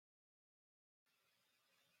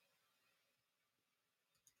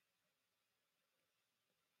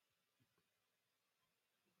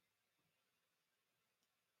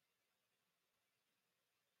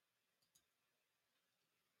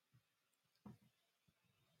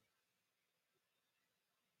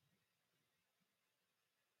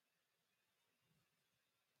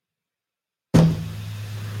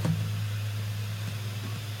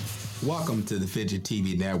Welcome to the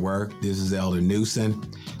FIGITV network. This is Elder Newsom.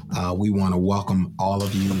 We want to welcome all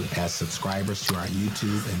of you as subscribers to our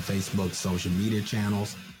YouTube and Facebook social media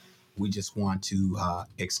channels. We just want to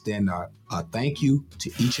extend a thank you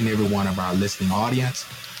to each and every one of our listening audience.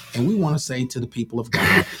 And we want to say to the people of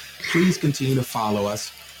God, please continue to follow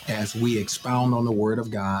us as we expound on the Word of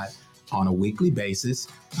God on a weekly basis.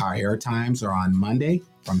 Our air times are on Monday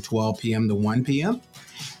from 12 p.m. to 1 p.m.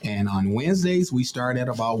 And on Wednesdays, we start at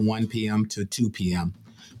about 1 p.m. to 2 p.m.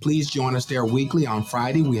 Please join us there weekly. On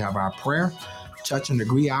Friday, we have our prayer, touch and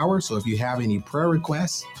agree hour. So if you have any prayer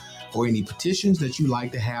requests or any petitions that you'd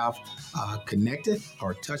like to have connected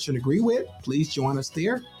or touch and agree with, please join us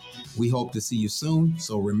there. We hope to see you soon.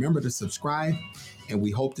 So remember to subscribe, and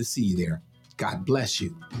we hope to see you there. God bless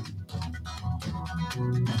you.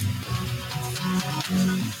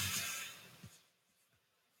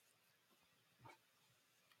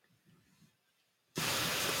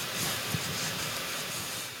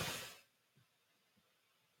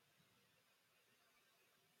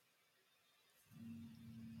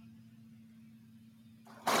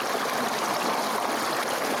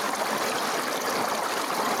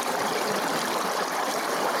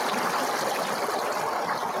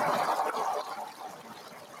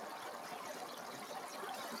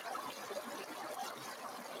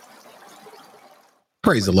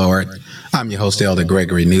 Praise the Lord. I'm your host, Elder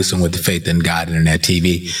Gregory Newsom with the Faith in God Internet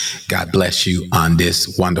TV. God bless you on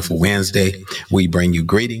this wonderful Wednesday. We bring you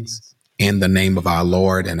greetings in the name of our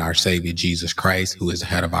Lord and our Savior, Jesus Christ, who is the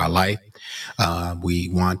head of our life. We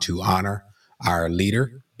want to honor our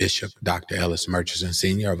leader, Bishop Dr. Ellis Murchison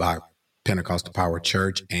Sr. of our Pentecostal Power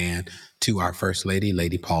Church, and to our First Lady,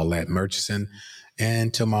 Lady Paulette Murchison,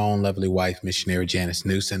 and to my own lovely wife, Missionary Janice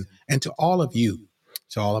Newsom, and to all of you.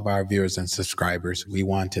 To all of our viewers and subscribers, we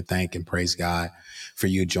want to thank and praise God for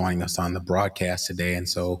you joining us on the broadcast today. And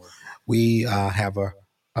so we have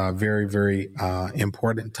a very, very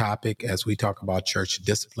important topic as we talk about church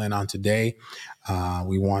discipline on today.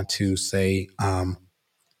 We want to say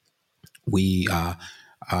we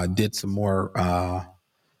did some more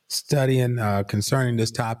studying concerning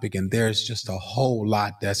this topic, and there's just a whole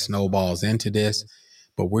lot that snowballs into this,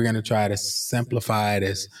 but we're going to try to simplify it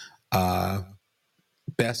as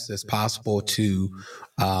best as possible to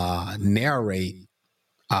narrate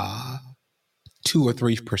two or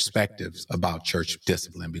three perspectives about church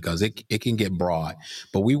discipline, because it can get broad,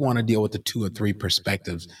 but we want to deal with the two or three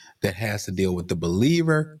perspectives that has to deal with the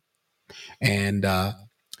believer and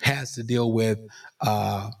has to deal with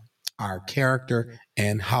our character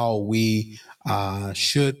and how we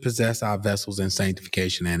should possess our vessels in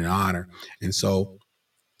sanctification and in honor. And so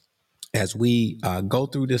as we go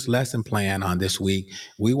through this lesson plan on this week,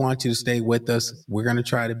 we want you to stay with us. We're going to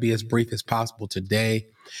try to be as brief as possible today,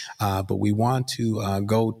 but we want to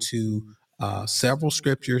go to several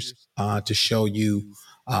scriptures to show you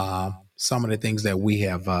some of the things that we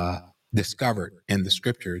have discovered in the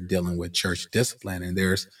scripture dealing with church discipline. And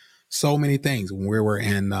there's so many things. When we were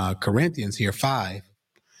in Corinthians here, 1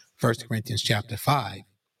 Corinthians chapter 5,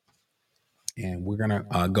 and we're going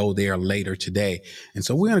to go there later today. And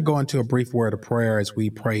so we're going to go into a brief word of prayer as we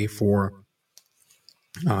pray for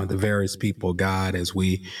the various people of God, as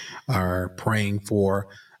we are praying for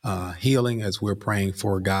healing, as we're praying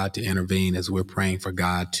for God to intervene, as we're praying for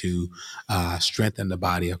God to strengthen the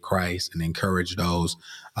body of Christ and encourage those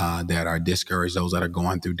that are discouraged, those that are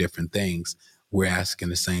going through different things. We're asking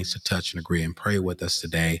the saints to touch and agree and pray with us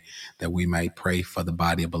today, that we might pray for the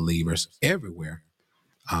body of believers everywhere,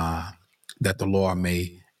 that the Lord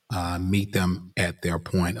may meet them at their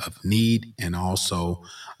point of need, and also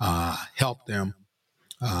help them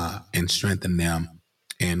and strengthen them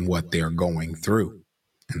in what they're going through.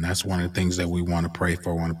 And that's one of the things that we want to pray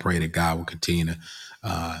for. We want to pray that God will continue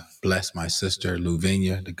to bless my sister,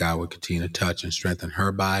 Luvinia, that God will continue to touch and strengthen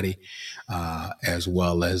her body, as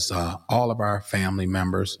well as all of our family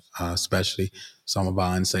members, especially some of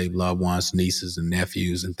our unsaved loved ones, nieces and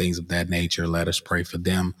nephews and things of that nature. Let us pray for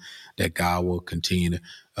them, that God will continue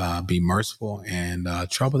to be merciful and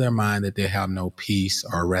trouble their mind, that they have no peace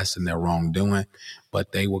or rest in their wrongdoing,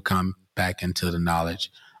 but they will come back into the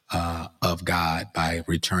knowledge of God by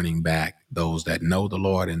returning back. Those that know the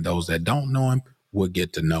Lord and those that don't know him will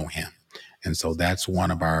get to know him. And so that's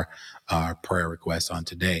one of our prayer requests on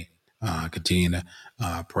today. Continue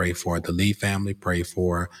to pray for the Lee family, pray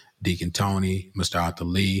for Deacon Tony, Mr. Arthur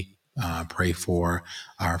Lee, pray for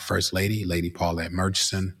our First Lady, Lady Paulette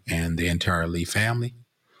Murchison, and the entire Lee family.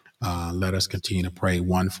 Let us continue to pray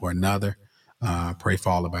one for another. Pray for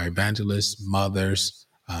all of our evangelists, mothers,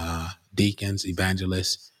 deacons,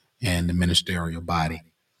 evangelists, and the ministerial body.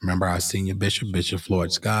 Remember our senior bishop, Bishop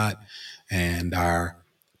Floyd Scott, and our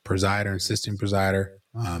presider and assistant presider,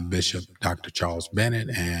 Bishop Dr. Charles Bennett,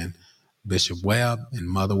 and Bishop Webb and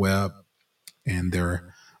Mother Webb and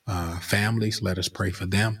their families. Let us pray for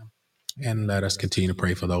them. And let us continue to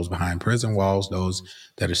pray for those behind prison walls, those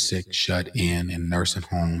that are sick, shut in nursing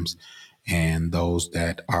homes, and those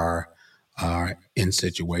that are in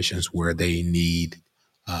situations where they need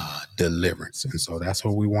deliverance. And so that's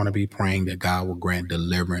what we want to be praying, that God will grant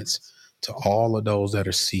deliverance to all of those that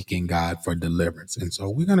are seeking God for deliverance. And so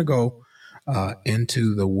we're going to go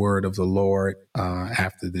into the word of the Lord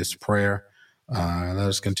after this prayer. Let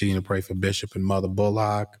us continue to pray for Bishop and Mother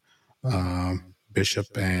Bullock,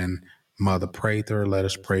 Bishop and Mother Prather. Let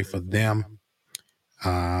us pray for them.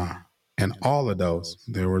 And all of those.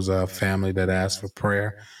 There was a family that asked for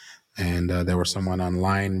prayer, and there was someone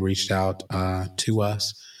online reached out to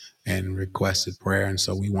us and requested prayer. And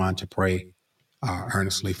so we want to pray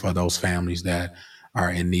earnestly for those families that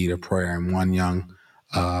are in need of prayer. And one young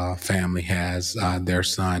family has their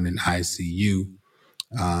son in ICU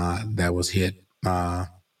that was hit.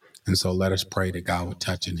 And so let us pray that God would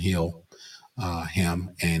touch and heal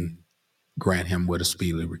him and grant him with a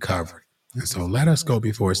speedy recovery. And so let us go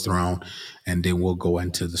before his throne, and then we'll go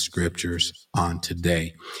into the scriptures on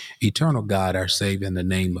today. Eternal God, our Savior, in the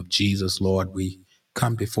name of Jesus, Lord, we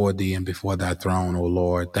come before thee and before thy throne, O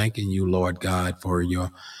Lord, thanking you, Lord God, for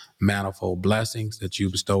your manifold blessings that you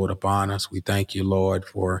bestowed upon us. We thank you, Lord,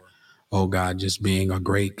 for, oh God, just being a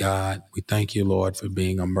great God. We thank you, Lord, for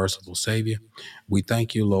being a merciful Savior. We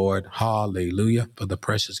thank you, Lord, hallelujah, for the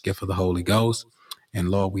precious gift of the Holy Ghost. And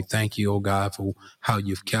Lord, we thank you, oh God, for how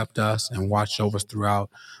you've kept us and watched over us throughout,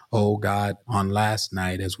 oh God, on last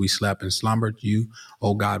night as we slept and slumbered. You,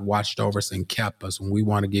 oh God, watched over us and kept us. And we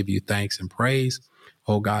want to give you thanks and praise,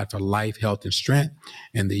 oh God, for life, health, and strength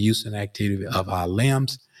and the use and activity of our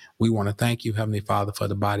limbs. We want to thank you, Heavenly Father, for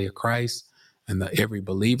the body of Christ and every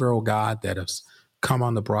believer, oh God, that has come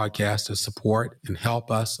on the broadcast to support and help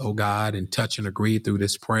us, oh God, and touch and agree through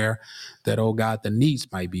this prayer that, oh God, the needs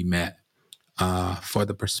might be met. For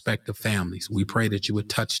the prospective families. We pray that you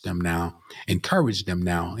would touch them now, encourage them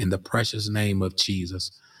now in the precious name of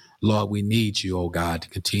Jesus. Lord, we need you, oh God, to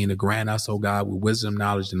continue to grant us, oh God, with wisdom,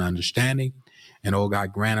 knowledge, and understanding. And, oh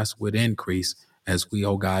God, grant us with increase as we,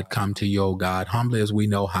 oh God, come to you, oh God, humbly as we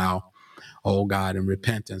know how. Oh God, in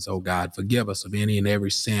repentance, oh God, forgive us of any and every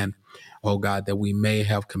sin, oh God, that we may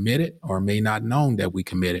have committed or may not known that we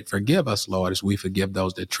committed. Forgive us, Lord, as we forgive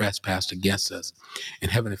those that trespass against us. And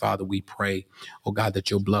Heavenly Father, we pray, oh God, that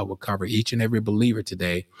your blood will cover each and every believer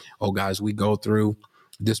today. Oh God, as we go through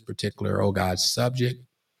this particular, oh God, subject,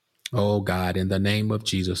 oh God, in the name of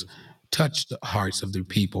Jesus, touch the hearts of the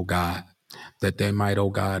people, God, that they might, oh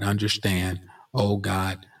God, understand, oh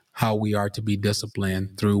God, how we are to be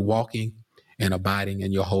disciplined through walking and abiding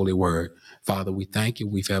in your holy word. Father, we thank you.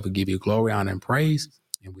 We forever give you glory, honor, and praise,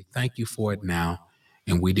 and we thank you for it now.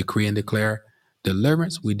 And we decree and declare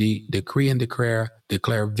deliverance. We decree and declare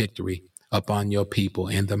victory upon your people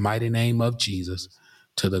in the mighty name of Jesus,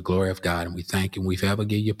 to the glory of God. And we thank you. And we forever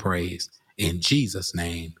give you praise. In Jesus'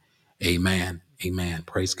 name, amen. Amen.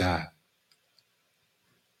 Praise God.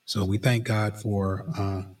 So we thank God for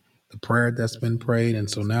the prayer that's been prayed. And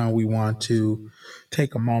so now we want to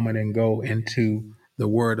take a moment and go into the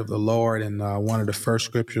word of the Lord. And one of the first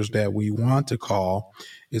scriptures that we want to call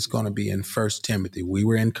is going to be in 1 Timothy. We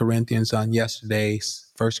were in Corinthians on yesterday,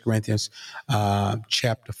 1 Corinthians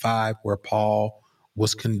chapter 5, where Paul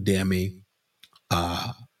was condemning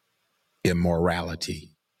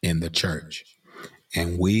immorality in the church.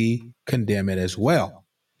 And we condemn it as well.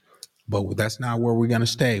 But that's not where we're going to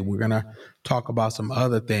stay. We're going to talk about some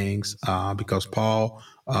other things because Paul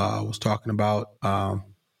was talking about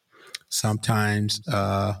sometimes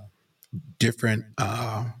different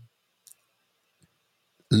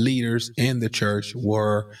leaders in the church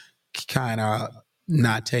were kind of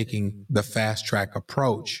not taking the fast track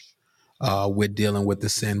approach with dealing with the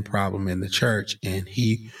sin problem in the church. And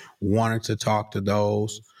he wanted to talk to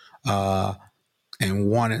those and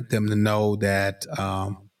wanted them to know that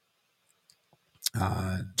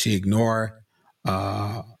to ignore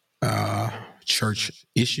church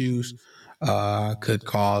issues could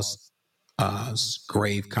cause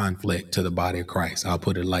grave conflict to the body of Christ. I'll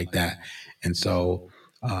put it like that. And so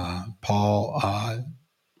Paul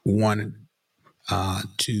wanted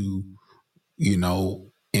to,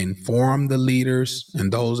 inform the leaders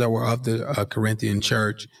and those that were of the Corinthian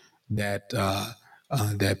church that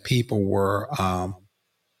that people were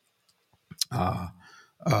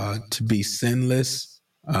to be sinless,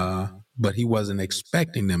 but he wasn't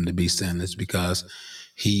expecting them to be sinless because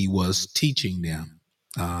he was teaching them.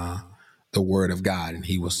 the word of God, and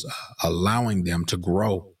he was allowing them to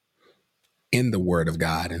grow in the word of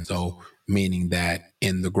God. And so, meaning that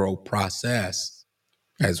in the growth process,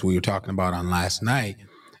 as we were talking about on last night,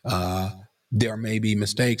 there may be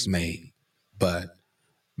mistakes made, but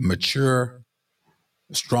mature,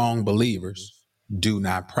 strong believers do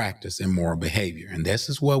not practice immoral behavior. And this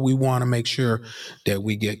is what we want to make sure that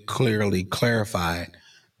we get clearly clarified,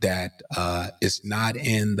 that it's not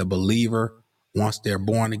in the believer, once they're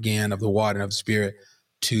born again of the water and of the Spirit,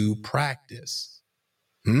 to practice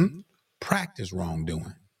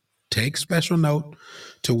wrongdoing. Take special note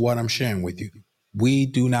to what I'm sharing with you. We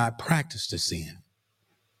do not practice the sin,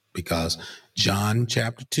 because John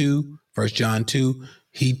chapter 2, 1 John 2,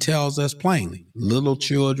 he tells us plainly, little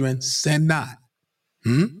children, sin not.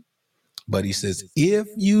 But he says, if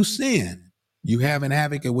you sin, you have an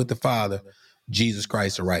advocate with the Father, Jesus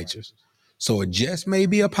Christ the righteous. So it just may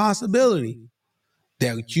be a possibility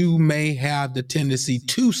that you may have the tendency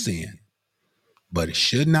to sin, but it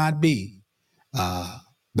should not be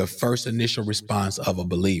the first initial response of a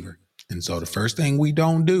believer. And so the first thing we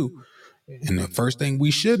don't do, and the first thing we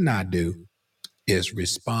should not do, is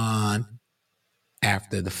respond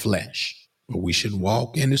after the flesh. But we should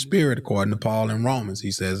walk in the Spirit, according to Paul in Romans.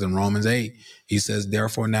 He says in Romans 8, he says,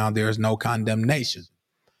 therefore now there is no condemnation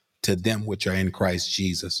to them which are in Christ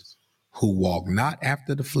Jesus, who walk not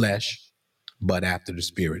after the flesh, but after the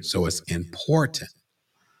Spirit. So it's important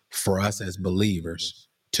for us as believers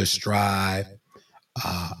to strive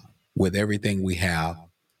with everything we have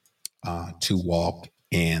to walk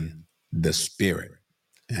in the Spirit.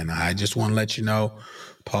 And I just want to let you know,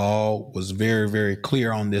 Paul was very, very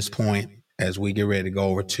clear on this point as we get ready to go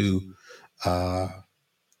over to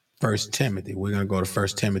 1 Timothy. We're going to go to 1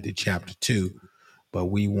 Timothy chapter 2, but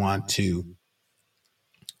we want to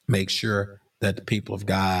make sure that the people of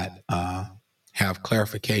God have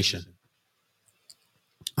clarification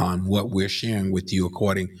on what we're sharing with you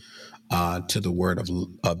according to the word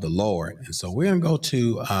of the Lord. And so we're going to go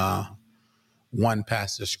to one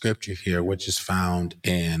passage of scripture here, which is found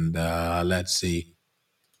in, let's see,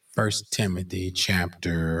 1 Timothy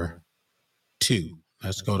chapter 2.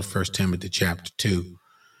 Let's go to 1 Timothy chapter 2,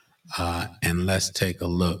 and let's take a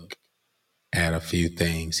look at a few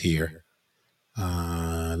things here.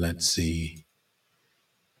 Let's see.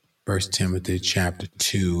 1 Timothy chapter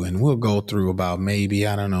 2, and we'll go through about maybe,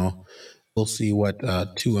 I don't know, we'll see what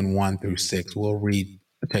 2 and 1 through 6. We'll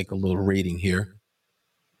take a little reading here.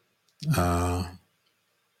 We'll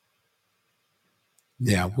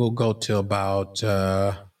go to about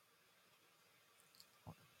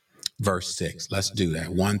verse 6. Let's do that,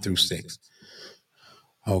 1 through 6.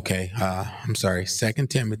 Okay, I'm sorry, 2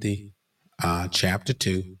 Timothy chapter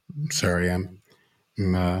 2. I'm sorry, I'm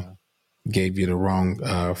gave you the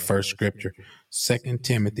wrong first scripture. 2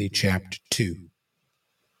 Timothy chapter 2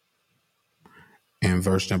 and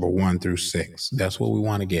verse number 1 through 6. That's what we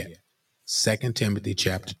want to get. 2 Timothy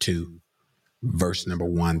chapter 2, verse number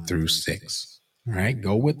 1 through 6. All right,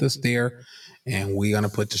 go with us there, and we're going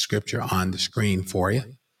to put the scripture on the screen for you.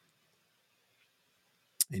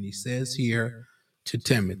 And he says here to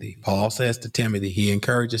Timothy, Paul says to Timothy, he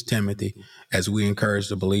encourages Timothy as we encourage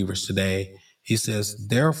the believers today. He says,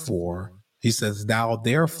 thou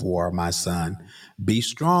therefore, my son, be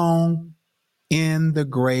strong in the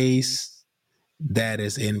grace that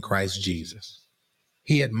is in Christ Jesus.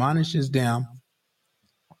 He admonishes them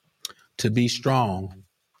to be strong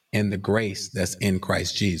in the grace that's in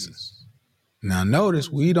Christ Jesus. Now,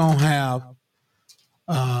 notice we don't have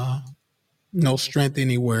no strength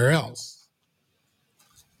anywhere else,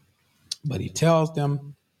 but he tells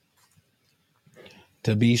them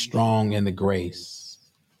to be strong in the grace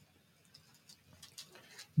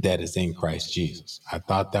that is in Christ Jesus. I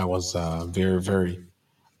thought that was very, very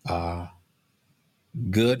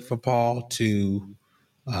good for Paul to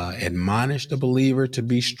admonish the believer to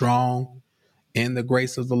be strong in the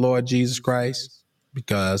grace of the Lord Jesus Christ,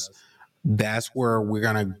 because that's where we're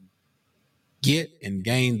going to get and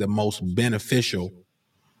gain the most beneficial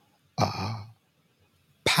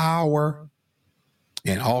power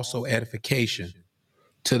and also edification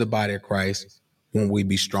to the body of Christ when we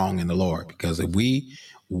be strong in the Lord. Because if we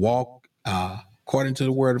walk according to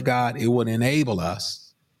the word of God, it would enable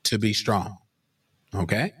us to be strong.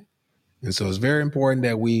 Okay? And so it's very important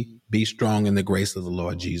that we be strong in the grace of the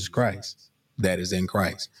Lord Jesus Christ that is in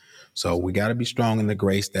Christ. So we got to be strong in the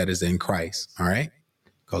grace that is in Christ. All right?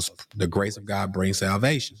 Because the grace of God brings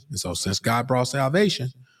salvation. And so since God brought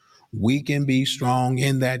salvation, we can be strong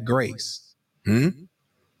in that grace. And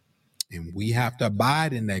we have to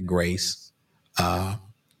abide in that grace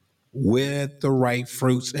with the right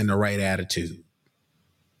fruits and the right attitude.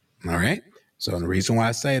 All right. So the reason why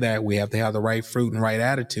I say that we have to have the right fruit and right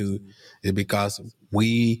attitude is because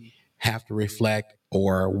we have to reflect,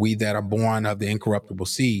 or we that are born of the incorruptible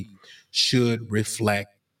seed should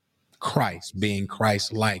reflect Christ, being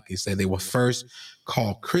Christ-like. He said they were first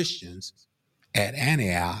called Christians at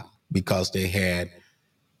Antioch because they had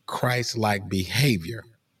Christ-like behavior.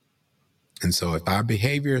 And so if our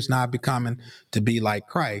behavior is not becoming to be like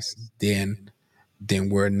Christ, then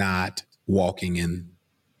we're not walking in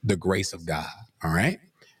the grace of God. All right.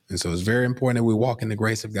 And so it's very important that we walk in the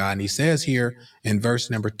grace of God. And he says here in verse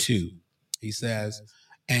number 2, he says,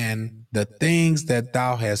 and the things that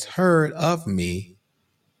thou hast heard of me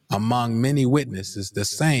among many witnesses, the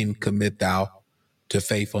same commit thou to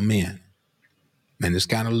faithful men. And this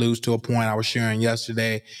kind of alludes to a point I was sharing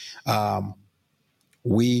yesterday.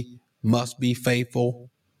 We must be faithful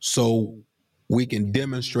so we can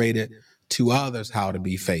demonstrate it to others how to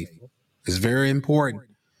be faithful. It's very important.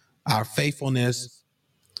 Our faithfulness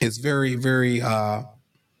is very, very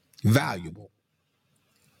valuable.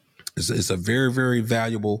 It's a very, very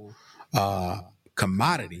valuable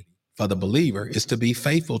commodity for the believer, is to be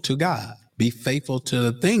faithful to God, be faithful to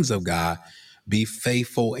the things of God, be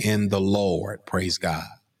faithful in the Lord. Praise God.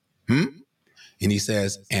 And he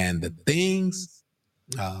says, and the things,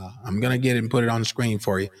 I'm going to get it and put it on the screen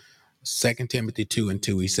for you. 2 Timothy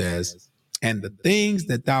 2:2, he says, and the things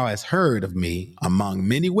that thou hast heard of me among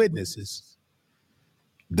many witnesses,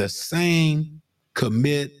 the same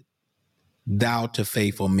commit thou to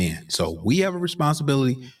faithful men. So we have a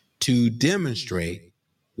responsibility to demonstrate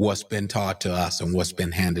what's been taught to us and what's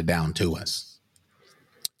been handed down to us.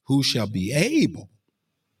 Who shall be able?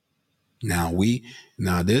 Now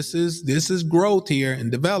this is growth here and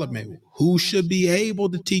development. Who should be able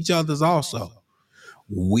to teach others also?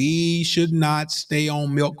 We should not stay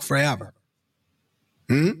on milk forever.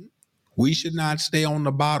 We should not stay on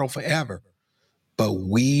the bottle forever, but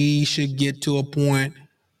we should get to a point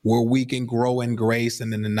where we can grow in grace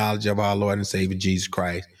and in the knowledge of our Lord and Savior Jesus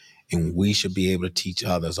Christ, and we should be able to teach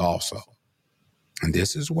others also. And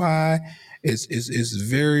this is why it's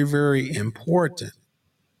very, very important.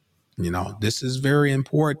 This is very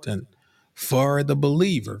important for the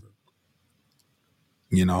believer,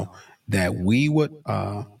 that we would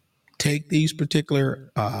take these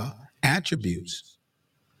particular attributes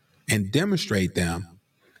and demonstrate them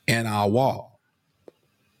in our walk,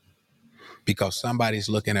 because somebody's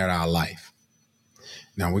looking at our life.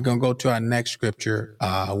 Now we're going to go to our next scripture,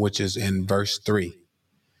 which is in verse 3.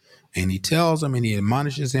 And he tells him and he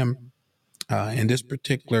admonishes him in this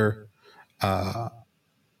particular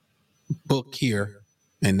book here,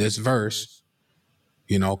 in this verse,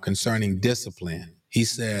 concerning discipline. He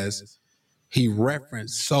says, he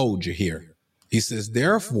referenced soldier here. He says,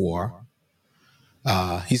 therefore,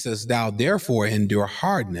 thou therefore endure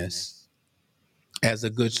hardness as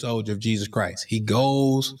a good soldier of Jesus Christ. He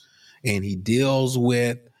goes and he deals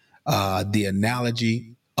with the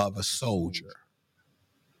analogy of a soldier.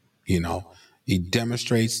 He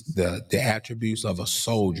demonstrates the attributes of a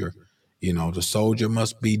soldier. The soldier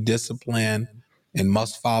must be disciplined and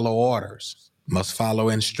must follow orders, must follow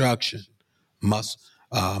instruction, must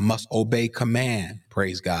obey command.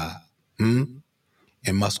 Praise God.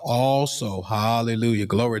 And must also, hallelujah,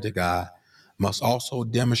 glory to God, must also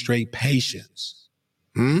demonstrate patience.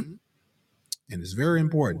 And it's very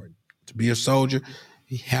important to be a soldier.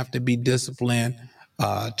 You have to be disciplined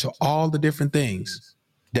to all the different things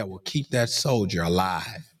that will keep that soldier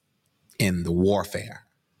alive in the warfare.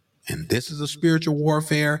 And this is a spiritual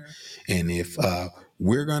warfare. And if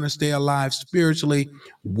we're going to stay alive spiritually,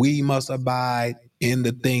 we must abide in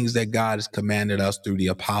the things that God has commanded us through the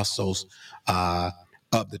apostles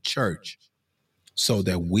of the church, so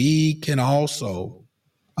that we can also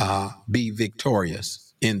be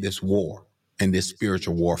victorious in this war, in this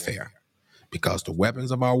spiritual warfare. Because the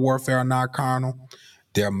weapons of our warfare are not carnal.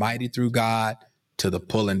 They're mighty through God to the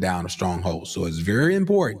pulling down of strongholds. So it's very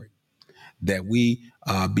important that we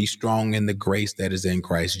be strong in the grace that is in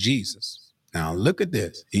Christ Jesus. Now look at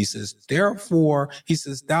this. He says,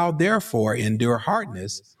 thou therefore endure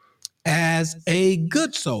hardness as a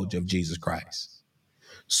good soldier of Jesus Christ.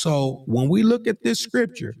 So when we look at this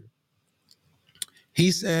scripture,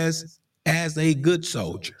 he says, as a good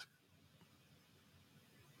soldier.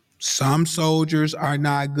 Some soldiers are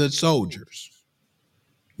not good soldiers.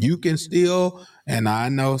 You can still, and I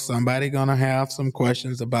know somebody gonna have some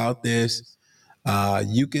questions about this.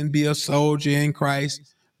 You can be a soldier in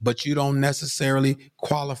Christ, but you don't necessarily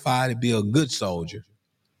qualify to be a good soldier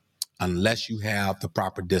unless you have the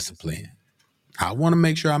proper discipline. I want to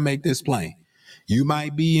make sure I make this plain. You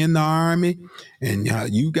might be in the army, and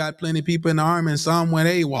you got plenty of people in the army, and some went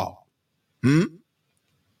AWOL.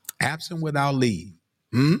 Absent without leave.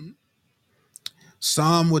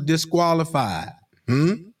 Some were disqualified.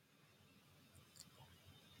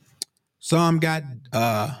 Some got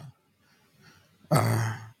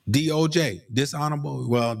DOJ, dishonorable,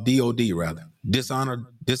 well, DOD rather,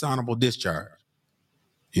 dishonorable discharge.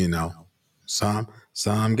 You know, some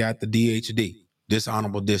got the DHD,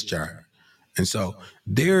 dishonorable discharge. And so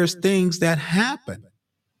there's things that happen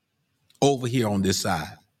over here on this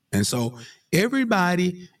side. And so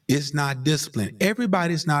everybody is not disciplined.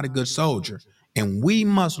 Everybody's not a good soldier. And we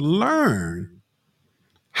must learn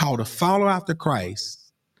how to follow after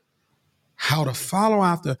Christ, how to follow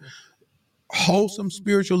after wholesome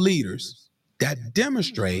spiritual leaders that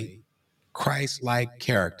demonstrate Christ-like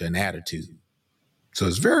character and attitude. So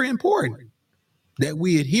it's very important that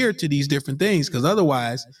we adhere to these different things, because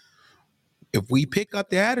otherwise, if we pick up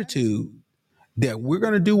the attitude that we're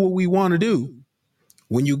going to do what we want to do,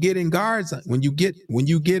 when you get in guards, when you get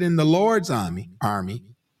in the Lord's army,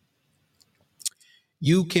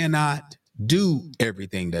 you cannot do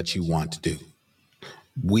everything that you want to do.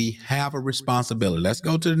 We have a responsibility. Let's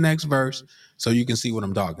go to the next verse so you can see what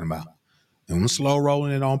I'm talking about. And I'm slow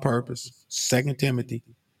rolling it on purpose. 2 Timothy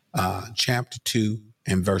chapter 2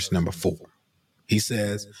 and verse number 4. He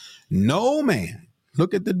says, no man,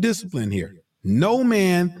 look at the discipline here. No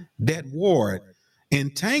man that warred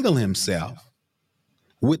entangle himself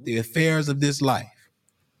with the affairs of this life.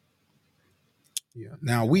 Yeah.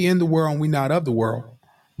 Now, we in the world and we not of the world.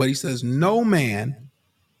 But he says, no man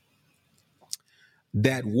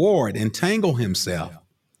that warred entangle himself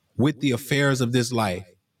with the affairs of this life,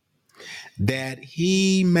 that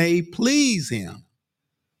he may please him.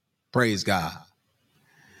 Praise God.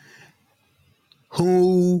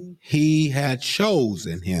 Who he had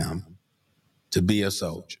chosen him to be a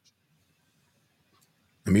soldier.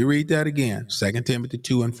 Let me read that again. 2 Timothy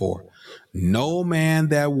 2 and 4. No man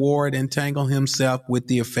that warred entangle himself with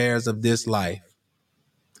the affairs of this life,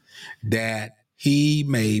 that he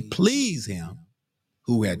may please him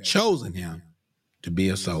who had chosen him to be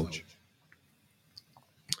a soldier.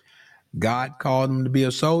 God called him to be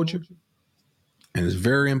a soldier, and it's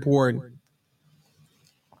very important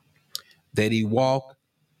that he walk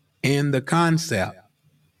in the concept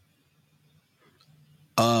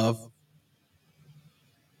of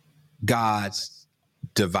God's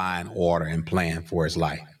divine order and plan for his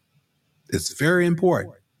life. It's very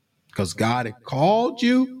important because God had called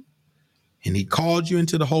you, and he called you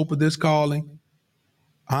into the hope of this calling,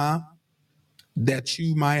 that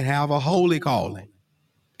you might have a holy calling.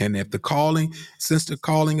 And if the calling, since the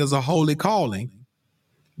calling is a holy calling,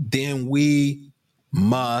 then we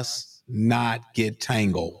must not get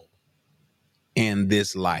tangled in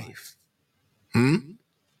this life.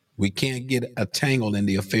 We can't get tangled in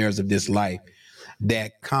the affairs of this life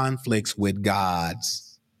that conflicts with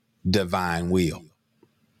God's divine will.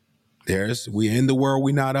 We're in the world,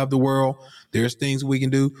 we're not of the world. There's things we can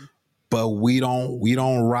do, but we don't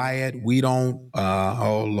riot. We don't,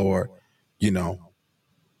 oh Lord,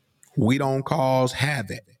 we don't cause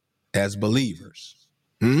havoc as believers.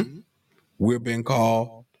 We're being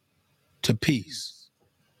called to peace.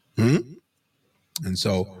 And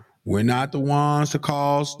so we're not the ones to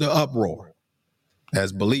cause the uproar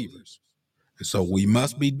as believers. And so we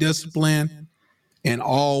must be disciplined in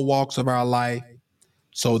all walks of our life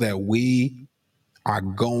so that we are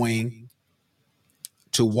going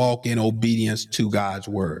to walk in obedience to God's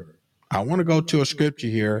word. I want to go to a scripture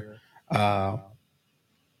here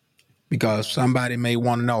because somebody may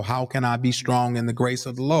want to know, how can I be strong in the grace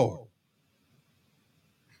of the Lord?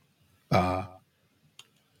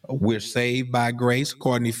 We're saved by grace,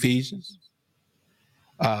 according to Ephesians.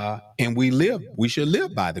 And we should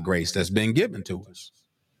live by the grace that's been given to us.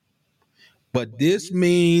 But this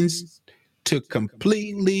means to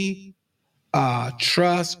completely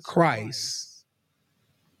trust Christ,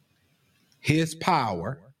 his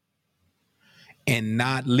power, and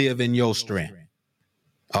not live in your strength.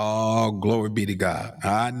 Oh, glory be to God.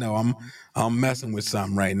 I know I'm messing with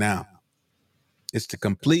something right now. It's to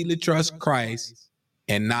completely trust Christ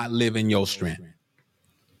and not live in your strength.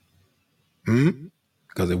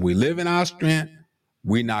 Because if we live in our strength,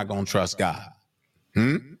 we're not going to trust God.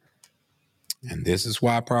 And this is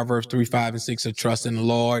why Proverbs 3, 5, and 6 are trust in the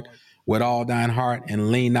Lord with all thine heart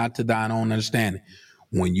and lean not to thine own understanding.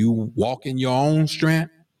 When you walk in your own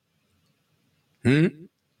strength, and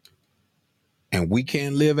we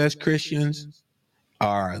can't live as Christians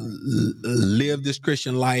or live this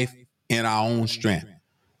Christian life in our own strength,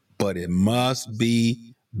 but it must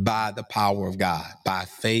be by the power of God, by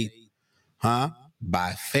faith,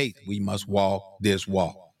 By faith, we must walk this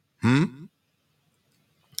walk.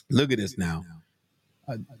 Look at this now.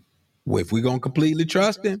 If we're going to completely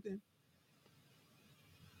trust him,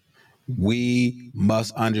 we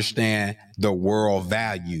must understand the world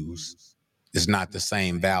values is not the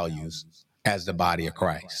same values as the body of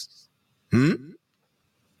Christ. The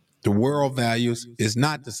world values is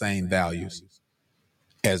not the same values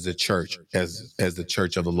as the church, as the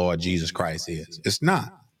church of the Lord Jesus Christ is. It's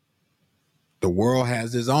not. The world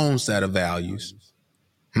has its own set of values.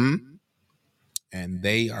 And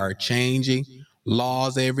they are changing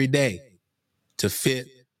laws every day to fit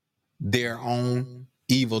their own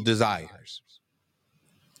evil desires.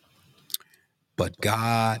 But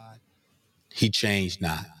God, he changed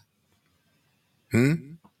not.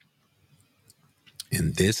 And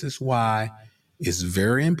this is why it's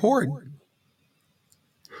very important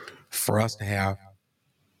for us to have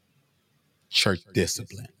church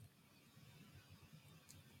discipline.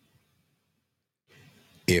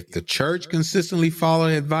 If the church consistently follow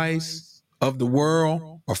advice of the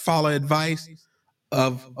world or follow advice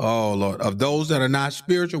of, oh Lord, of those that are not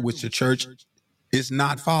spiritual, which the church is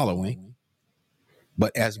not following,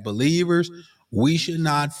 but as believers, we should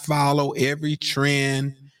not follow every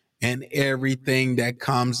trend and everything that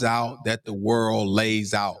comes out that the world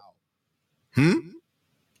lays out.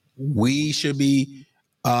 We should be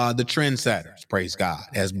the trendsetters, praise God.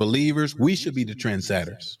 As believers, we should be the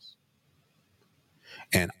trendsetters.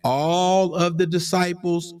 And all of the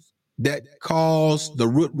disciples that cause the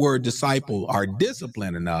root word disciple are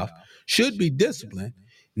disciplined enough, should be disciplined,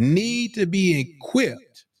 need to be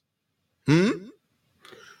equipped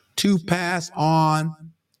to pass on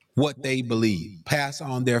what they believe, pass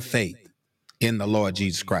on their faith in the Lord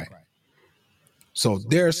Jesus Christ. So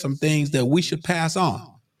there are some things that we should pass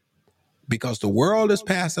on because the world is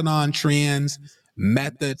passing on trends,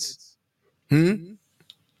 methods, and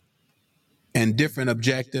different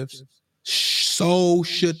objectives. So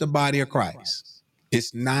should the body of Christ.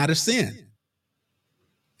 It's not a sin.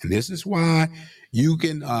 And this is why you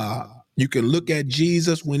can look at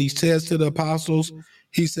Jesus when he says to the apostles,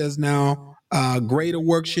 he says, now, greater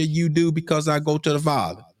work should you do because I go to the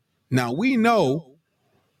Father. Now, we know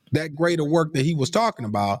that greater work that he was talking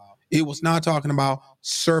about, it was not talking about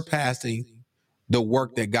surpassing the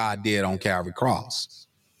work that God did on Calvary Cross.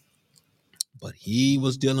 But he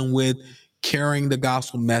was dealing with carrying the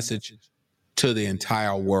gospel message to the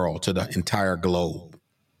entire world, to the entire globe.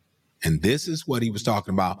 And this is what he was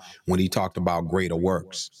talking about when he talked about greater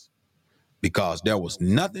works, because there was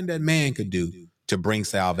nothing that man could do to bring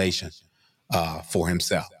salvation for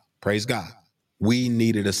himself. Praise God. We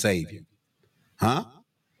needed a savior. And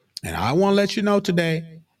I want to let you know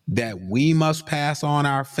today that we must pass on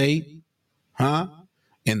our faith.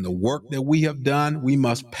 In the work that we have done, we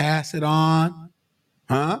must pass it on.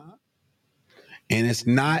 And it's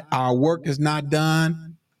not, our work is not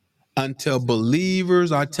done until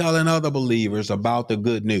believers are telling other believers about the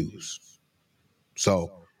good news.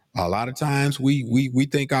 So a lot of times we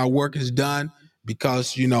think our work is done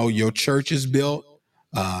because, you know, your church is built,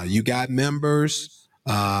 you got members,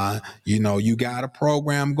 you know, you got a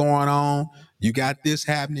program going on, you got this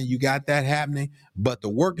happening, you got that happening, but the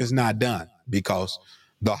work is not done because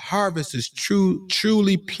the harvest is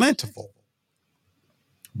truly plentiful,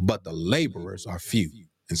 but the laborers are few.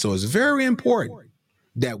 And so it's very important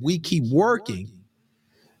that we keep working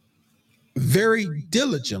very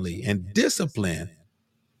diligently and disciplined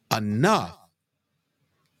enough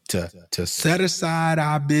to set aside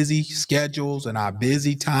our busy schedules and our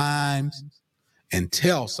busy times and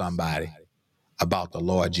tell somebody about the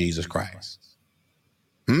Lord Jesus Christ.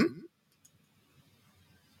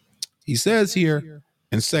 He says here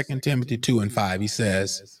in 2 Timothy 2:5, he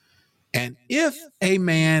says, and if a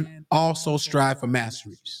man also strive for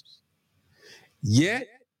masteries, yet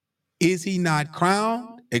is he not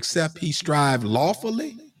crowned except he strive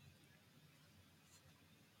lawfully?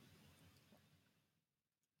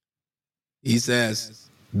 He says,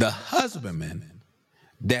 the husbandman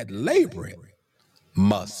that laboreth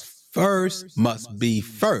must be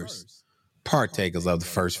first partakers of the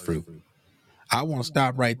first fruit. I want to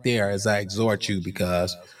stop right there as I exhort you,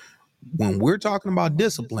 because when we're talking about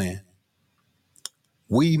discipline,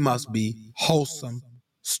 we must be wholesome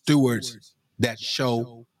stewards that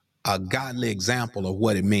show a godly example of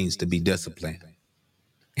what it means to be disciplined.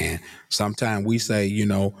 And sometimes we say, you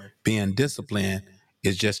know, being disciplined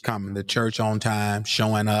is just coming to church on time,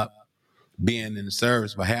 showing up, being in the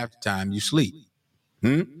service, but half the time you sleep.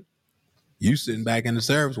 You sitting back in the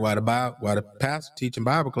service while the pastor teaching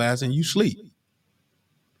Bible class and you sleep.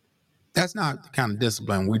 That's not the kind of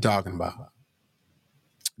discipline we're talking about.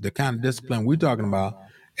 the kind of discipline we're talking about,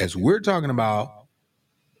 as we're talking about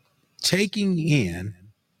taking in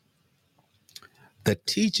the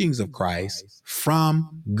teachings of Christ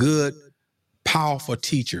from good, powerful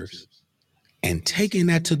teachers and taking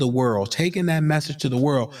that to the world, taking that message to the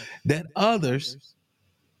world that others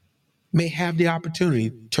may have the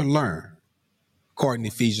opportunity to learn, according to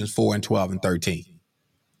Ephesians 4 and 12 and 13.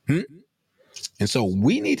 And so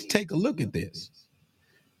we need to take a look at this.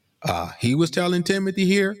 He was telling Timothy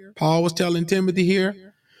here, Paul was telling Timothy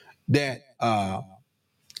here, that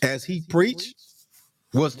as he preached,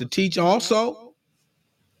 was to teach also,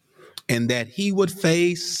 and that he would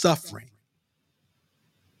face suffering.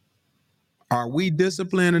 Are we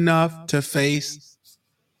disciplined enough to face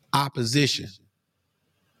opposition?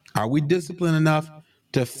 Are we disciplined enough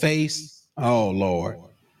to face, oh Lord,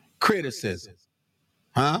 criticism?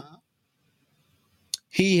 Huh?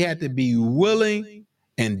 He had to be willing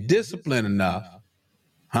and disciplined enough.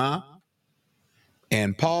 Huh?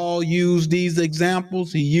 And Paul used these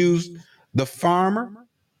examples. He used the farmer.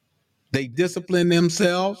 They disciplined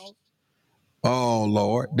themselves. Oh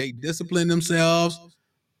Lord, they disciplined themselves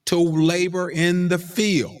to labor in the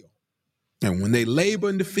field. And when they labor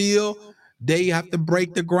in the field, they have to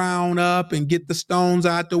break the ground up and get the stones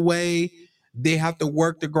out the way. They have to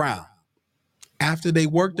work the ground. After they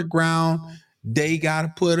work the ground, they got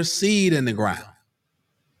to put a seed in the ground.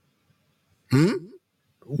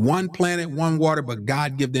 One planet, one water, but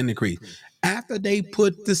God give the increase. After they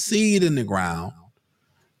put the seed in the ground,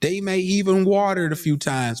 they may even water it a few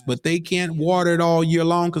times, but they can't water it all year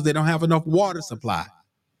long because they don't have enough water supply.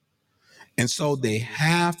 And so they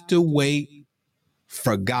have to wait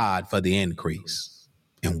for God for the increase.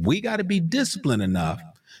 And we got to be disciplined enough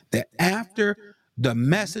that after the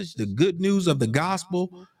message, the good news of the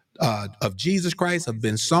gospel of Jesus Christ have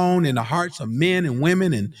been sown in the hearts of men and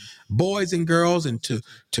women and boys and girls and to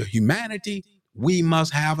humanity, we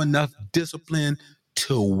must have enough discipline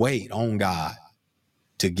to wait on God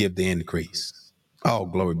to give the increase. Oh,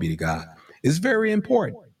 glory be to God. It's very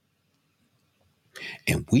important.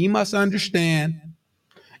 And we must understand,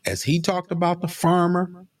 as he talked about the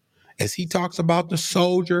farmer, as he talks about the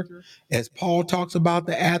soldier, as Paul talks about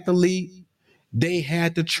the athlete, they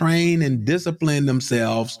had to train and discipline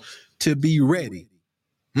themselves to be ready.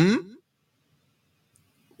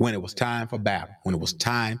 When it was time for battle, when it was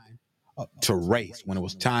time to race, when it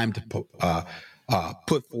was time to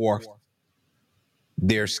put forth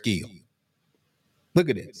their skill. Look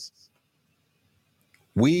at this.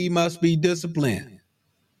 We must be disciplined,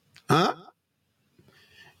 and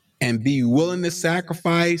be willing to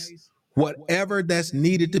sacrifice whatever that's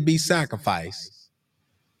needed to be sacrificed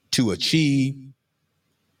to achieve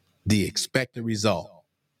the expected result,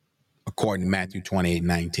 according to Matthew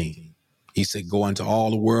 28:19. He said, go into all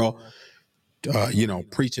the world,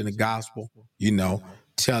 preaching the gospel,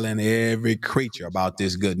 telling every creature about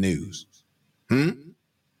this good news. And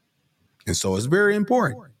so it's very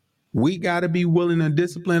important. We got to be willing and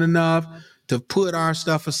disciplined enough to put our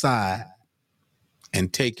stuff aside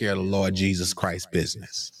and take care of the Lord Jesus Christ's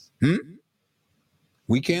business.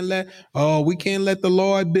 We can't let the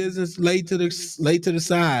Lord business lay to the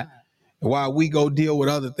side while we go deal with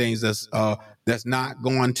other things that's not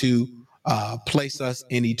going to place us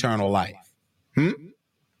in eternal life.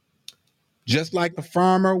 Just like the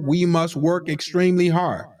farmer, we must work extremely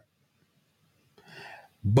hard,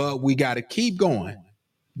 but we got to keep going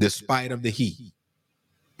despite of the heat.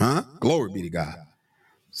 Glory be to God.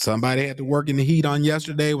 Somebody had to work in the heat on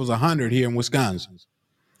yesterday. It was 100 here in Wisconsin.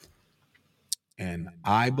 And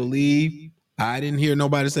I believe I didn't hear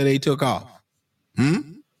nobody say they took off.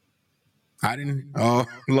 I didn't. Oh,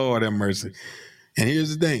 Lord have mercy. And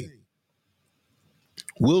here's the thing.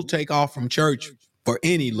 We'll take off from church for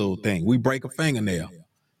any little thing. We break a fingernail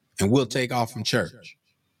and we'll take off from church.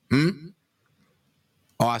 Oh,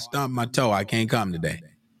 I stumped my toe. I can't come today.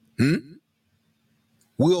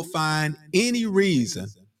 We'll find any reason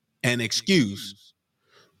and excuse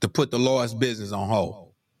to put the Lord's business on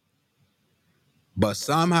hold. But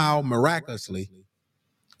somehow, miraculously,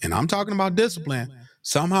 and I'm talking about discipline,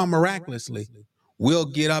 somehow miraculously, we'll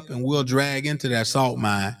get up and we'll drag into that salt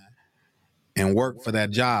mine and work for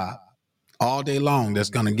that job all day long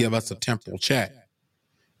that's going to give us a temporal check.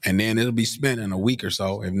 And then it'll be spent in a week or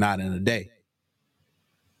so, if not in a day.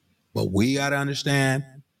 But we got to understand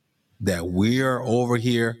that we are over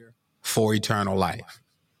here for eternal life.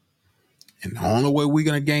 And the only way we're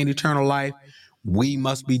going to gain eternal life, we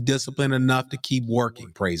must be disciplined enough to keep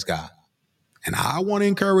working, praise God. And I want to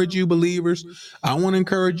encourage you believers, I want to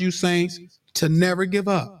encourage you saints to never give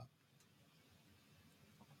up.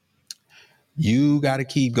 You got to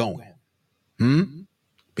keep going.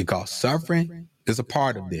 because suffering is a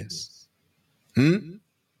part of this.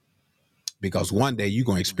 Because one day you're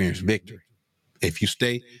going to experience victory. If you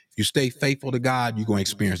stay faithful to God, you're going to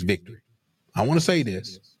experience victory. I want to say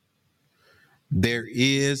this. There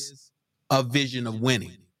is a vision of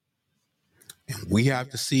winning. And we have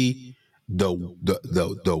to see the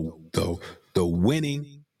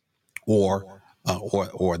winning or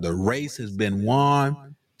the race has been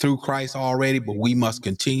won through Christ already, but we must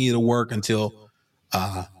continue to work until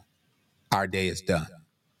our day is done.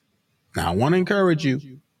 Now, I want to encourage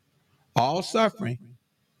you, all suffering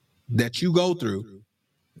that you go through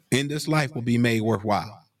in this life will be made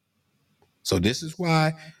worthwhile. So this is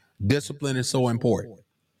why discipline is so important.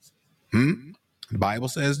 The Bible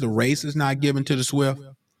says the race is not given to the swift,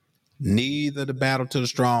 neither the battle to the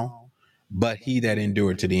strong, but he that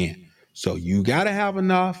endured to the end. So you got to have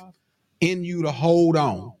enough in you to hold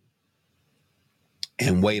on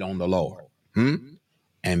and wait on the Lord.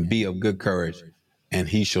 And be of good courage, and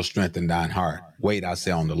he shall strengthen thine heart. Wait, I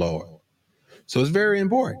say, on the Lord. So it's very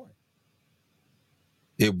important.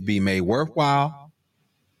 It will be made worthwhile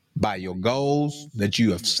by your goals that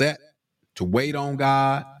you have set to wait on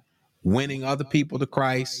God, winning other people to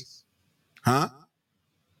Christ.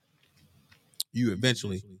 You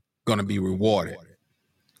eventually going to be rewarded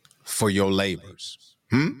for your labors.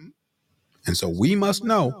 And so we must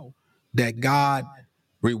know that God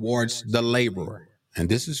rewards the laborer. And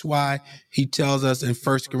this is why he tells us in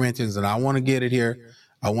 1 Corinthians, and I want to get it here.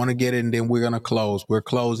 I want to get it, and then we're going to close. We're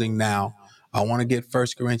closing now. I want to get 1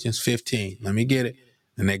 Corinthians 15. Let me get it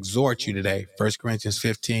and exhort you today. 1 Corinthians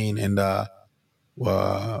 15, and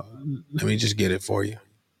let me just get it for you.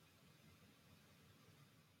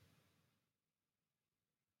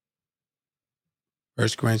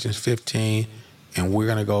 First Corinthians 15, and we're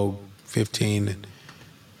going to go 15. And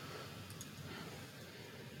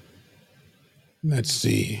let's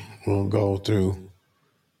see. We'll go through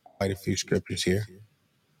quite a few scriptures here.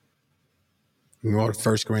 We go to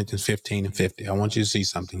 1 Corinthians 15 and 50. I want you to see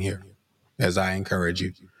something here as I encourage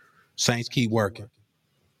you. Saints, keep working.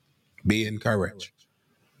 Be encouraged.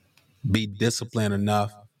 Be disciplined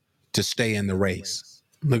enough to stay in the race.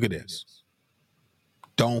 Look at this.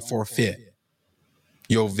 Don't forfeit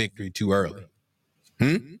your victory too early.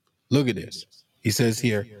 Look at this. He says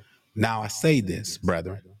here, now I say this,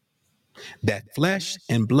 brethren, that flesh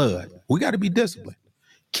and blood, we got to be disciplined,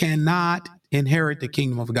 cannot inherit the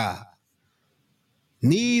kingdom of God.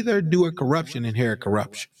 Neither do a corruption inherit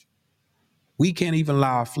corruption. We can't even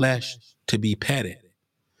allow our flesh to be petted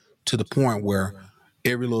to the point where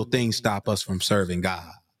every little thing stop us from serving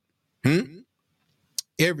God.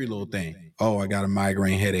 Every little thing. Oh, I got a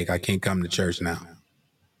migraine headache. I can't come to church now.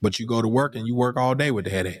 But you go to work and you work all day with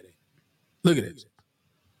the headache. Look at this.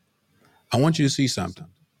 I want you to see something.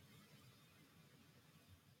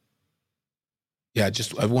 Yeah,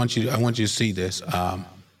 I want you to see this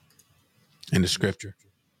in the scripture.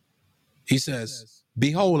 He says,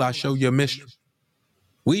 behold, I show you a mystery.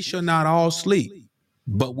 We shall not all sleep,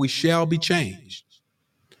 but we shall be changed.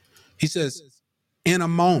 He says, in a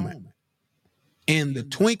moment, in the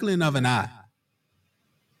twinkling of an eye,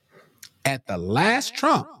 at the last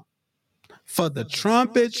trump, for the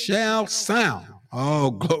trumpet shall sound.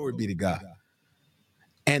 Oh, glory be to God.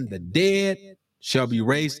 And the dead shall be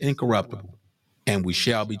raised incorruptible, and we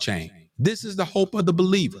shall be changed. This is the hope of the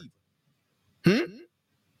believer.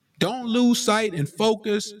 Don't lose sight and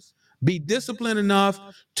focus. Be disciplined enough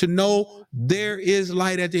to know there is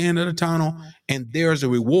light at the end of the tunnel, and there's a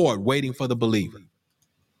reward waiting for the believer.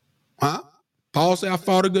 Paul said, I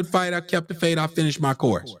fought a good fight. I kept the faith. I finished my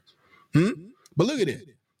course. But look at it.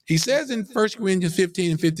 He says in 1 Corinthians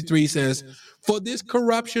 15 and 53, he says, for this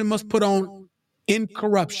corruption must put on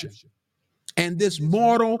incorruption, and this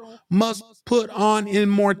mortal must put on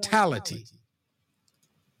immortality.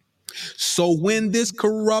 So when this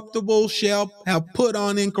corruptible shall have put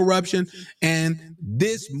on incorruption, and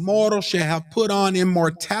this mortal shall have put on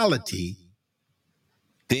immortality,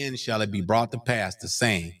 then shall it be brought to pass the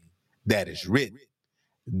saying that is written,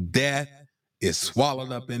 death is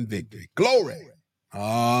swallowed up in victory. Glory.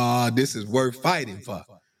 This is worth fighting for.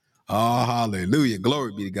 Oh, hallelujah.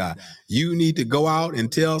 Glory be to God. You need to go out and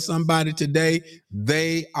tell somebody today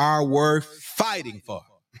they are worth fighting for.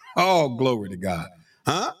 Oh, glory to God.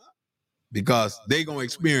 Because they're going to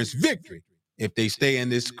experience victory if they stay in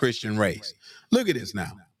this Christian race. Look at this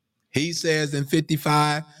now. He says in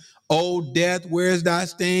 55, O death, where is thy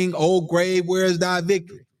sting? O grave, where is thy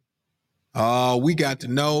victory? We got to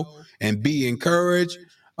know and be encouraged.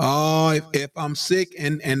 If I'm sick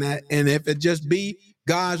and if it just be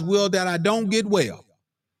God's will that I don't get well,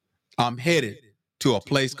 I'm headed to a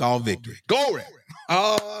place called victory. Glory.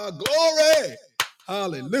 Oh, glory.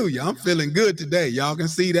 Hallelujah. I'm feeling good today. Y'all can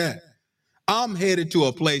see that. I'm headed to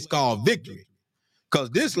a place called victory because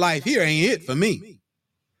this life here ain't it for me.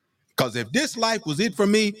 Because if this life was it for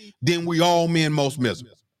me, then we all men most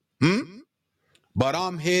miserable. But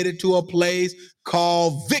I'm headed to a place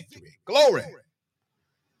called victory. Glory.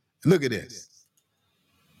 Look at this.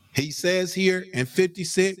 He says here in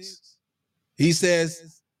 56, he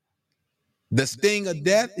says, the sting of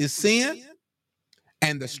death is sin,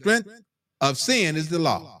 and the strength of sin is the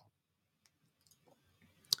law.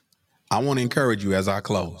 I want to encourage you as I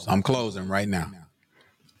close. I'm closing right now.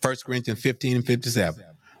 1 Corinthians 15 and 57.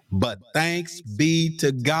 But thanks be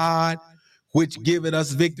to God, which giveth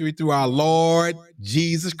us victory through our Lord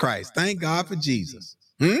Jesus Christ. Thank God for Jesus.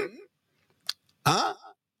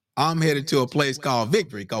 I'm headed to a place called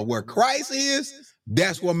victory, because where Christ is,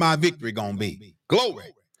 that's where my victory gonna be.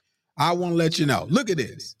 Glory. I want to let you know. Look at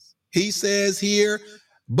this. He says here,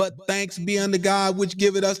 but thanks be unto God, which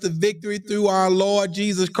giveth us the victory through our Lord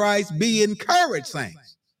Jesus Christ. Be encouraged,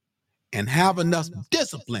 saints, and have enough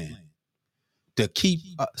discipline to keep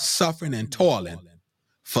suffering and toiling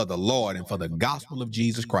for the Lord and for the gospel of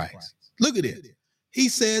Jesus Christ. Look at it. He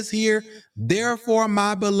says here, therefore,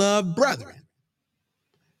 my beloved brethren,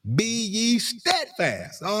 be ye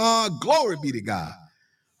steadfast. Oh, glory be to God.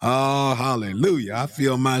 Oh, hallelujah. I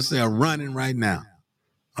feel myself running right now.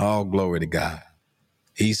 Oh, glory to God.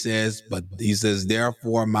 He says,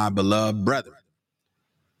 therefore, my beloved brethren,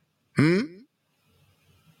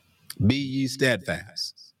 be ye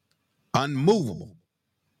steadfast, unmovable,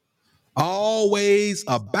 always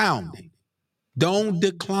abounding. Don't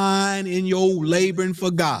decline in your laboring for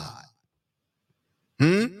God.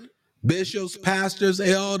 Bishops, pastors,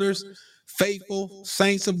 elders, faithful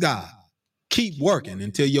saints of God, keep working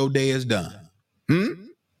until your day is done.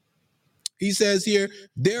 He says here,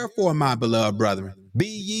 therefore, my beloved brethren, be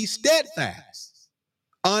ye steadfast,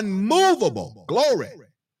 unmovable, glory,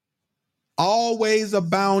 always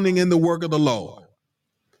abounding in the work of the Lord.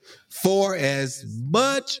 For as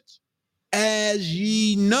much as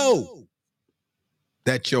ye know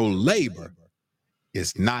that your labor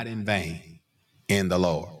is not in vain in the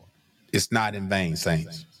Lord. It's not in vain,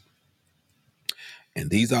 saints. And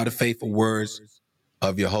these are the faithful words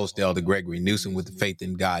of your host, Elder Gregory Newsom, with the Faith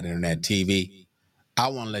in God Internet TV. I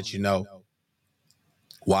want to let you know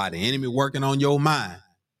why the enemy working on your mind.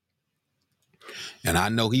 And I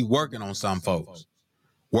know he working on some folks,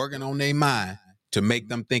 working on their mind to make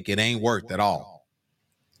them think it ain't worth at all.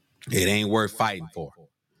 It ain't worth fighting for.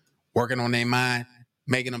 Working on their mind,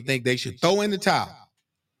 making them think they should throw in the towel.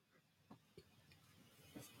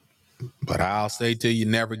 But I'll say to you,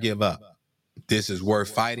 never give up. This is worth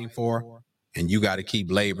fighting for, and you got to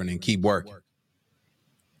keep laboring and keep working.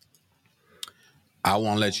 I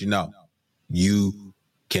want to let you know, you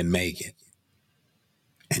can make it.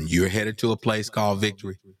 And you're headed to a place called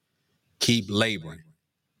victory. Keep laboring.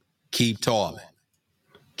 Keep toiling.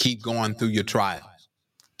 Keep going through your trials.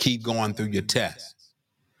 Keep going through your tests.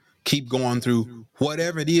 Keep going through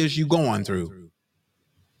whatever it is you're going through.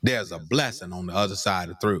 There's a blessing on the other side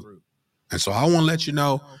of through. And so I want to let you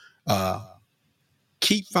know,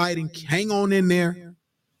 keep fighting, hang on in there,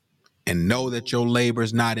 and know that your labor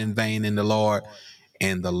is not in vain in the Lord,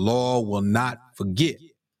 and the Lord will not forget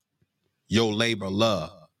your labor of love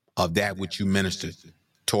of that which you ministered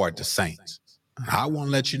toward the saints. I want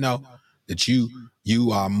to let you know that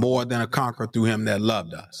you are more than a conqueror through him that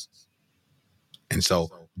loved us. And so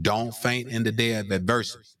don't faint in the day of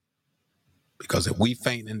adversity, because if we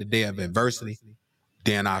faint in the day of adversity,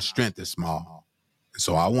 then our strength is small. And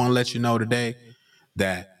so I want to let you know today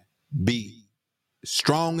that be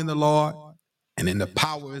strong in the Lord and in the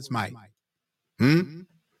power of his might. And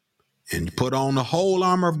put on the whole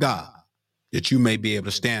armor of God, that you may be able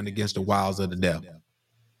to stand against the wiles of the devil.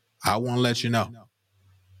 I want to let you know,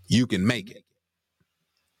 you can make it.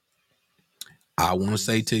 I want to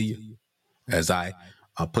say to you, as I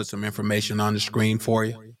put some information on the screen for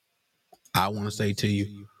you, I want to say to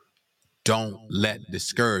you, don't let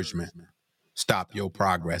discouragement stop your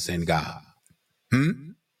progress in God.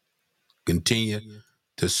 Continue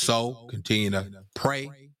to sow, continue to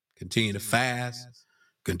pray, continue to fast,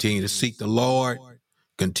 continue to seek the Lord,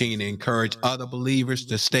 continue to encourage other believers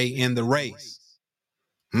to stay in the race.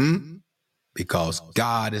 Because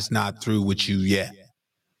God is not through with you yet.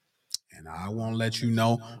 And I want to let you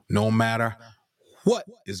know, no matter what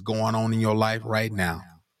is going on in your life right now,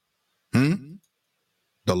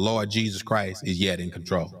 the Lord Jesus Christ is yet in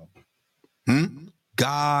control.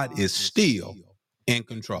 God is still in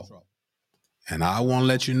control. And I want to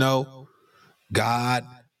let you know, God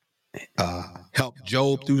helped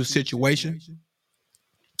Job through the situation.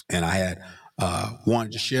 And I had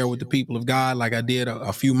wanted to share with the people of God, like I did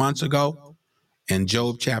a few months ago, in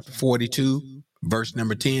Job chapter 42, verse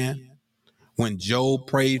number 10. When Job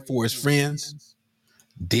prayed for his friends,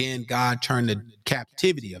 then God turned the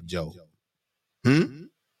captivity of Job.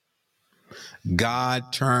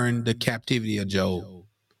 God turned the captivity of Job,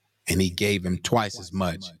 and he gave him twice as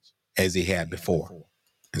much as he had before.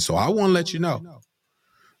 And so I want to let you know,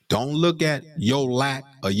 don't look at your lack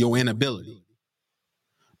or your inability,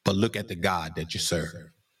 but look at the God that you serve.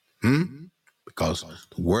 Because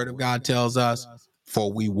the word of God tells us,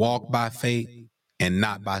 for we walk by faith and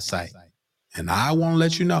not by sight. And I want to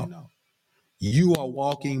let you know, you are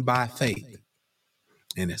walking by faith.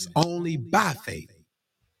 And it's only by faith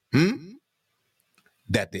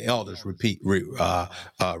that the elders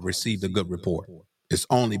receive the good report. It's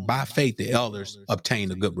only by faith the elders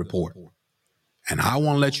obtain a good report. And I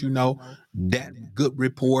want to let you know that good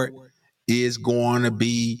report is going to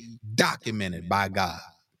be documented by God.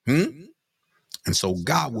 And so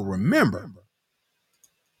God will remember.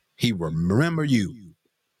 He will remember you,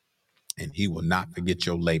 and he will not forget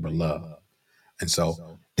your labor love. And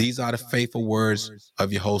so these are the faithful words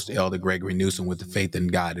of your host, Elder Gregory Newsom, with the Faith in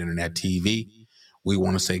God Internet TV. We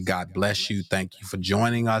want to say God bless you. Thank you for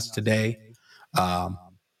joining us today.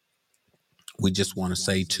 We just want to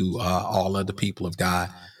say to all of the people of God,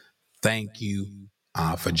 thank you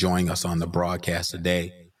for joining us on the broadcast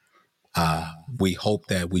today. We hope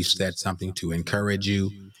that we've said something to encourage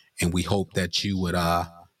you, and we hope that you would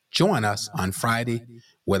join us on Friday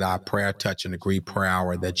with our prayer, touch, and agree prayer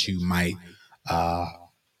hour, that you might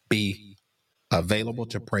be available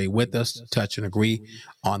to pray with us, touch and agree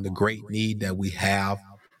on the great need that we have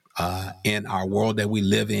in our world that we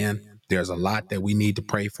live in. There's a lot that we need to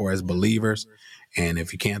pray for as believers. And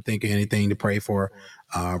if you can't think of anything to pray for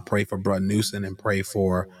Brother Newsom, and pray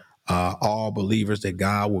for all believers, that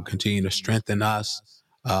God will continue to strengthen us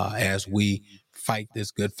as we fight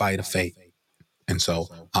this good fight of faith. And so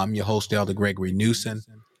I'm your host, Elder Gregory Newsom,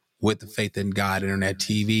 with the Faith in God Internet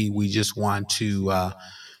TV. We just want to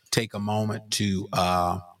take a moment to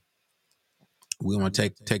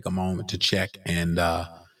take a moment to check and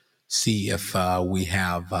see if we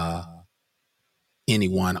have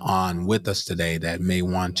anyone on with us today that may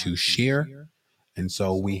want to share. And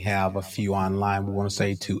so we have a few online. We want to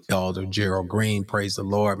say to Elder Gerald Green, praise the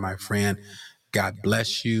Lord, my friend. God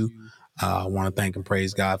bless you. I want to thank and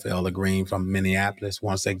praise God for Elder Green from Minneapolis. I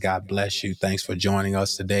want to say God bless you. Thanks for joining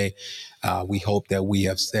us today. We hope that we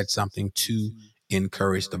have said something to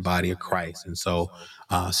encourage the body of Christ. And so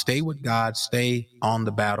stay with God, stay on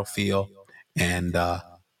the battlefield, and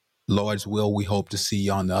Lord's will, we hope to see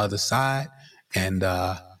you on the other side. And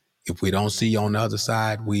if we don't see you on the other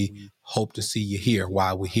side, we hope to see you here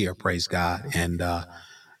while we're here. Praise God. And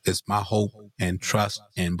it's my hope and trust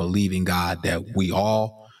and believing God that we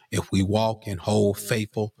all, if we walk and hold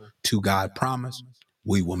faithful to God's promise,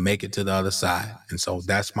 we will make it to the other side. And so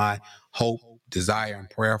that's my hope, desire, and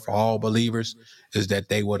prayer for all believers, is that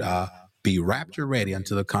they would be rapture ready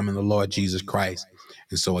until the coming of the Lord Jesus Christ.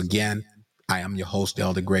 And so again, I am your host,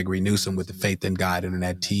 Elder Gregory Newsom, with the Faith in God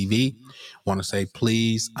Internet TV. Want to say,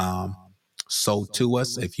 please sow to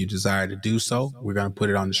us if you desire to do so. We're going to put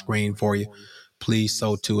it on the screen for you. Please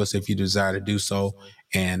sow to us if you desire to do so.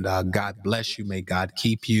 And God bless you. May God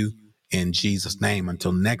keep you in Jesus' name.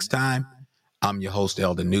 Until next time, I'm your host,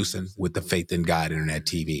 Elder Newsom, with the Faith in God Internet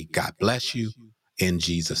TV. God bless you in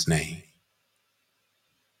Jesus' name.